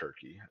just for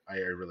turkey. I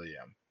really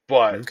am.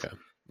 But Okay.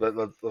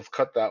 let's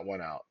cut that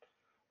one out.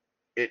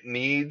 It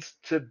needs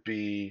to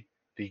be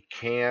the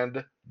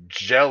canned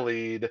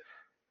jellied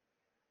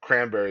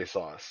cranberry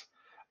sauce.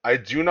 I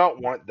do not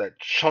want that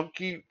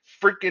chunky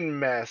freaking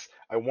mess.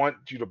 I want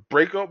you to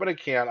break open a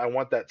can. I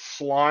want that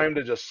slime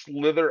to just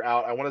slither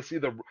out. I want to see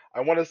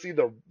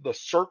the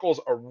circles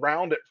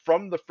around it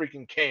from the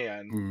freaking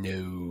can.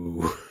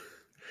 No.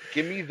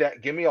 Give me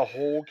that. Give me a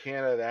whole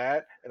can of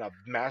that and a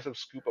massive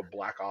scoop of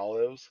black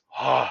olives.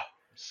 Ah,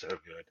 so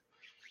good.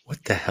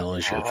 What the hell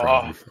is your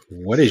problem?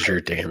 What is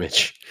your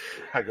damage?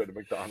 I go to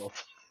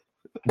McDonald's.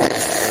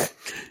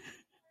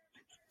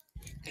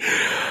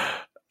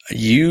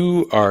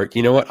 You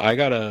know what? I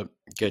gotta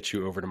get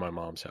you over to my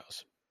mom's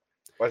house.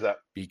 Why's that?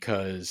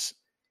 Because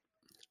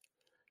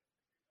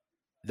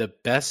the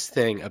best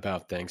thing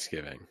about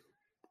Thanksgiving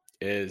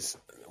is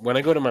when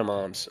I go to my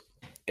mom's,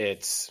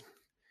 it's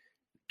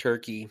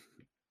turkey,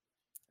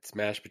 it's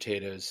mashed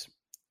potatoes,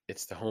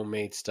 it's the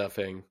homemade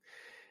stuffing,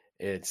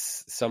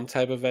 it's some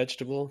type of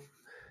vegetable.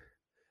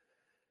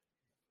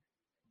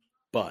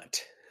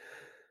 But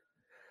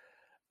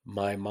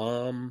my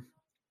mom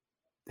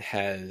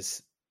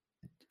has,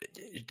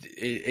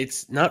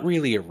 it's not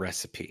really a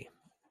recipe.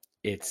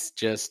 It's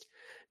just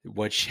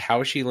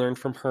how she learned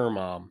from her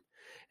mom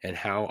and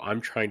how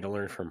I'm trying to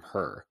learn from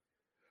her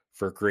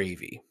for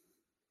gravy.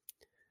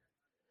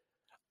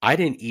 I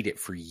didn't eat it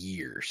for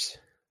years.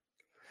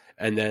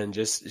 And then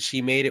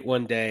she made it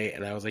one day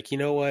and I was like, you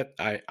know what?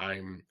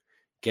 I'm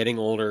getting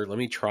older. Let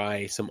me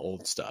try some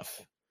old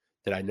stuff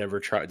that I've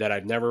never tried.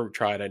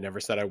 I never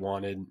said I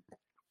wanted.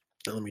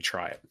 Let me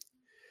try it.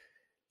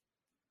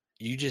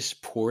 You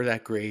just pour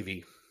that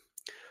gravy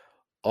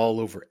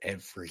all over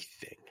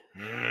everything.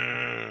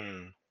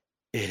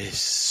 It is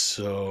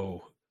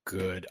so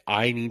good.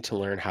 I need to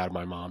learn how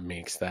my mom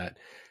makes that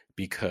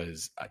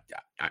because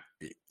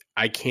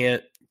I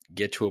can't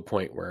get to a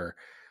point where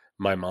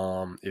my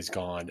mom is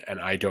gone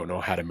and I don't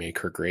know how to make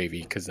her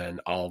gravy because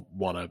then I'll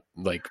want to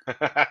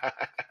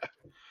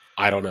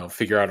I don't know,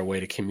 figure out a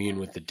way to commune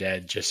with the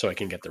dead just so I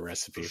can get the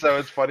recipe. So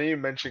it's funny you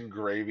mentioned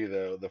gravy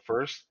though. The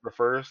first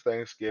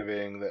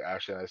Thanksgiving that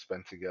Ashley and I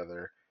spent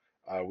together,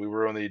 we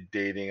were only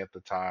dating at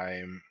the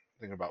time.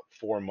 I think about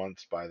 4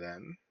 months by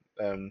then,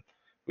 and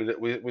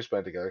we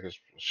spent together because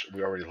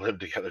we already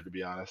lived together, to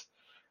be honest.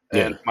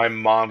 Yeah. And my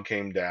mom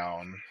came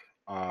down,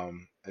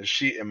 and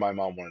my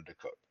mom wanted to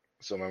cook,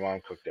 so my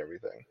mom cooked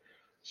everything.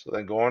 So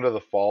then going to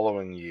the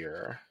following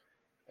year,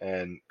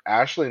 and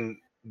Ashley,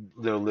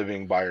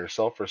 living by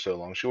herself for so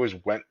long, she always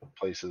went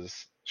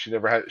places.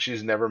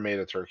 She's never made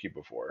a turkey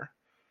before.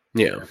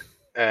 Yeah.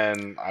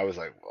 And I was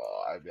like,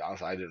 well, I'll be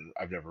honest,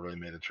 I've never really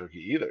made a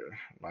turkey either.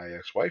 My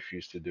ex-wife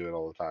used to do it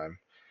all the time.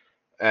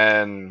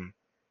 And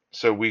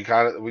so we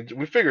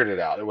figured it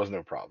out. It was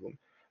no problem.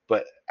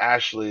 But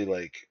Ashley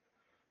we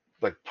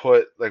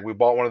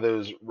bought one of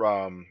those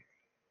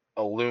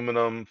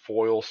aluminum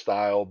foil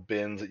style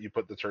bins that you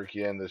put the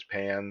turkey in, those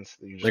pans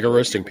that you just Like a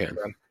roasting pan.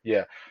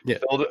 Yeah. Yeah.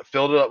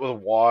 Filled it up with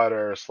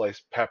water,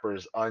 sliced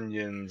peppers,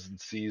 onions, and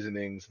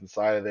seasonings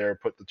inside of there,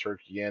 put the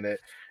turkey in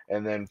it,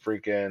 and then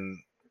freaking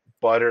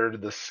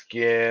buttered the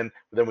skin.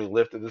 Then we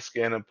lifted the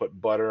skin and put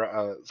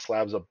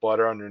slabs of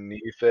butter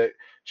underneath it.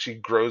 She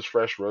grows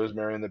fresh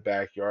rosemary in the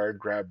backyard,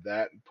 grabbed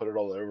that and put it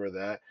all over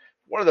that.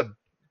 One of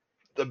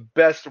the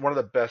best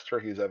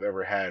turkeys I've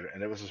ever had,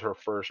 and it was her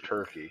first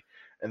turkey.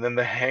 And then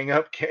the hang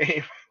up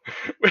came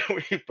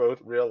when we both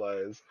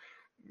realized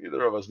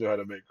neither of us knew how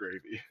to make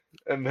gravy.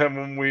 And then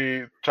when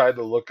we tried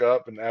to look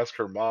up and ask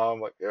her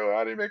mom, like, yo,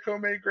 how do you make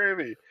homemade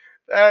gravy?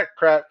 That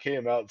crap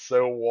came out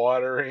so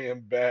watery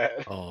and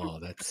bad. Oh,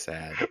 that's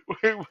sad.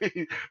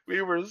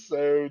 we were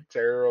so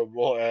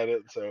terrible at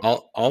it. So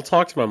I'll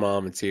talk to my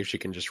mom and see if she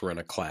can just run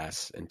a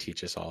class and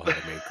teach us all how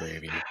to make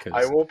gravy.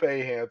 I will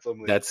pay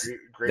handsomely. That's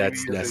Gravy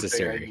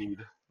necessary.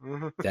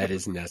 Is That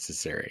is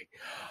necessary.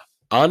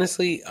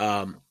 Honestly,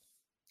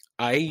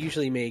 I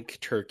usually make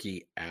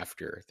turkey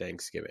after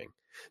Thanksgiving.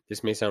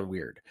 This may sound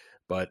weird,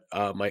 but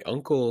my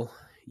uncle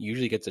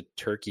usually gets a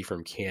turkey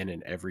from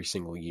Canon every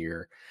single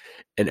year.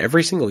 And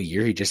every single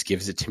year he just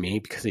gives it to me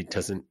because he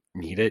doesn't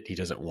need it. He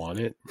doesn't want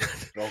it.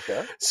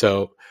 Okay.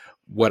 So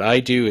what I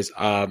do is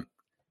I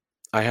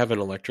have an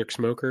electric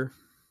smoker.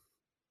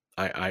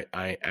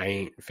 I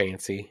ain't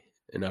fancy.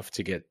 enough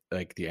to get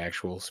like the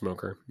actual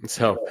smoker.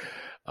 So,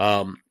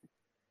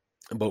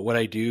 but what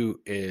I do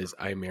is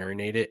I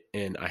marinate it,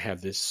 and I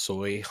have this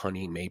soy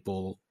honey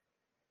maple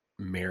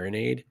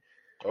marinade.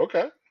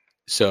 Okay.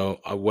 So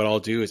what I'll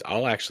do is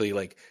I'll actually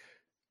like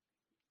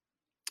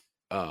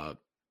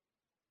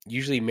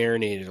usually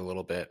marinate it a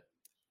little bit,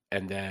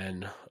 and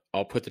then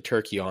I'll put the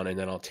turkey on, and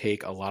then I'll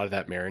take a lot of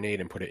that marinade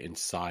and put it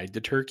inside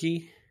the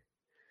turkey.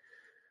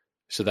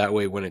 So that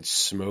way when it's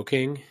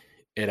smoking,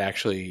 it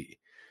actually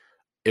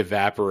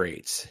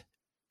evaporates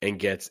and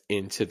gets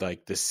into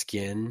like the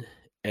skin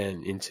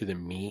and into the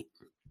meat.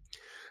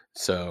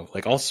 So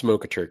like I'll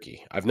smoke a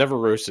turkey. I've never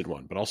roasted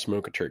one, but I'll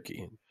smoke a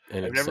turkey.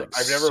 And I've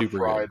it's never like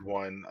fried good.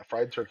 one. A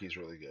fried turkey's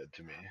really good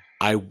to me.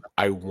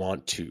 I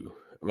want to.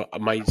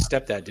 My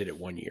stepdad did it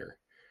 1 year.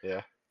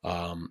 Yeah.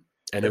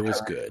 And it was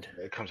good.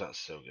 It comes out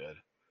so good.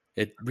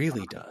 It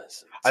really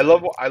does. I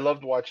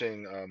loved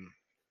watching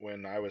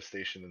when I was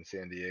stationed in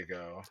San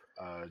Diego.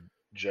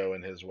 Joe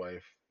and his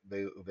wife,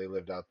 they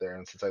lived out there,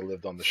 and since I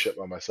lived on the ship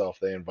by myself,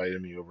 they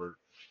invited me over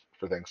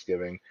for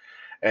Thanksgiving.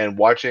 And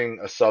watching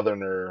a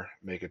Southerner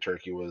make a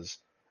turkey was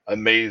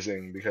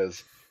amazing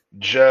because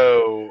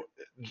Joe,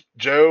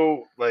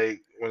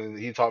 like when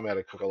he taught me how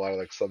to cook a lot of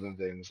like Southern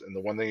things, and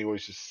the one thing he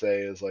always used to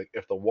say is like,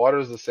 if the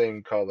water's the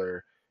same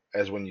color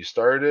as when you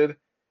started,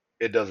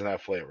 it doesn't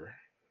have flavor.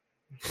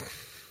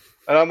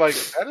 And I'm like,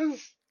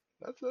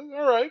 that's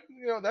all right.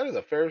 You know, that is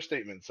a fair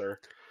statement, sir.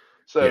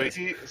 So Yes.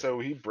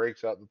 he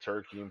breaks out the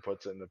turkey and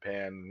puts it in the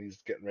pan, and he's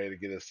getting ready to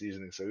get his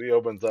seasoning. So he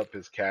opens up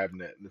his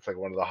cabinet, and it's like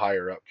one of the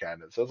higher up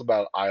cabinets. So it's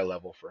about eye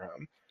level for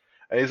him.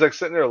 And he's like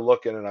sitting there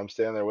looking, and I'm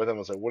standing there with him. I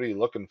was like, "What are you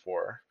looking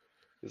for?"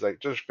 He's like,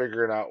 "Just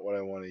figuring out what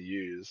I want to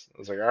use." I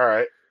was like, "All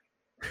right."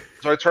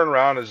 So I turn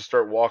around and just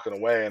start walking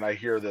away, and I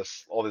hear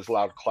all this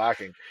loud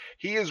clacking.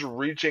 He is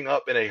reaching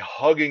up in a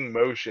hugging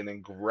motion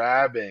and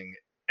grabbing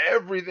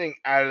everything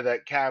out of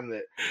that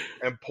cabinet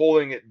and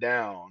pulling it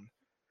down.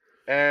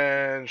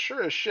 And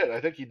sure as shit,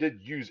 I think he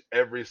did use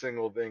every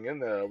single thing in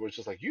there. I was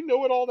just like, you know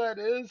what all that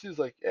is? He's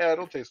like, yeah,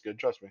 it'll taste good.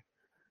 Trust me.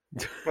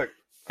 I'm like,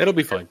 it'll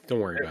be fine. Don't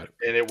worry about it.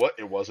 And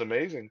it was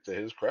amazing to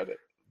his credit.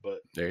 But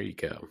there you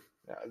go.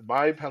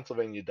 My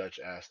Pennsylvania Dutch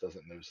ass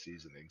doesn't know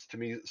seasonings. To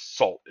me,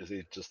 salt is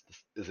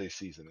a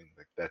seasoning.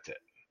 Like that's it.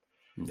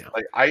 No.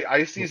 Like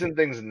I season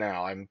things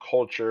now. I'm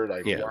cultured.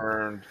 I've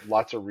learned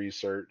lots of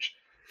research,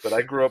 but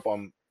I grew up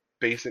on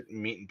basic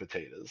meat and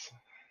potatoes.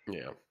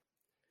 Yeah.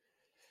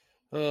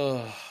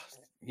 Oh,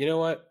 you know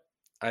what?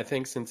 I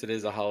think since it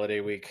is a holiday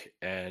week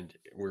and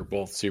we're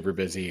both super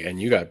busy,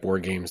 and you got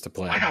board games to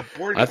play, I got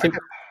board games.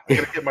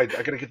 I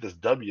gotta get this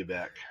W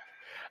back.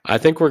 I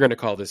think we're gonna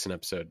call this an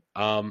episode.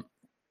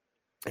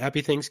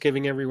 Happy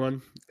Thanksgiving,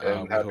 everyone. We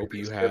hope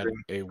you had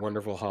a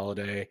wonderful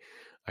holiday.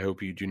 I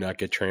hope you do not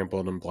get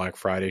trampled in Black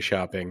Friday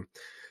shopping.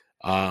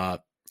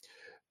 The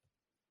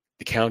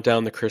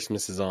countdown to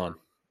Christmas is on.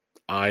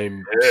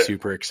 I'm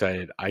super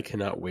excited. I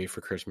cannot wait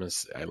for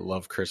Christmas. I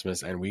love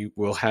Christmas, and we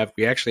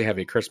actually have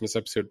a Christmas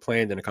episode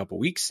planned in a couple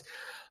weeks.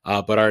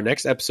 But our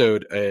next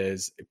episode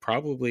is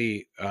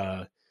probably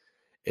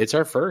it's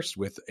our first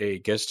with a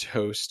guest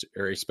host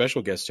or a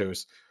special guest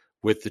host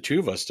with the two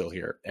of us still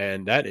here.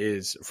 And that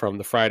is from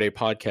the Friday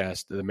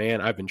podcast, the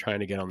man I've been trying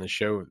to get on the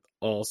show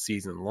all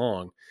season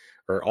long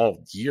or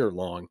all year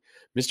long.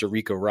 Mr.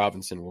 Rico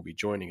Robinson will be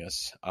joining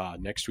us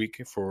next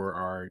week for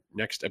our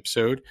next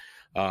episode,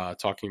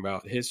 talking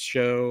about his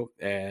show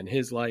and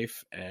his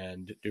life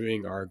and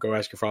doing our Go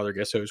Ask Your Father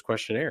guest host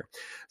questionnaire.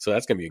 So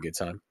that's going to be a good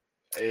time.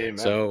 Amen.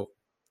 So,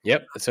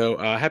 yep. So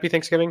happy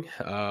Thanksgiving.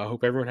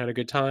 Hope everyone had a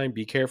good time.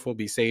 Be careful.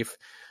 Be safe.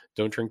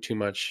 Don't drink too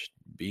much.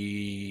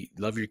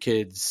 Love your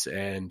kids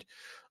and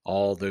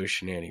all those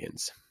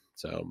shenanigans.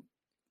 So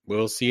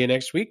we'll see you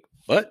next week.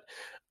 But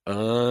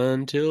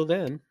until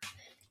then.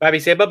 Bobby,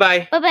 say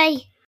bye-bye.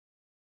 Bye-bye.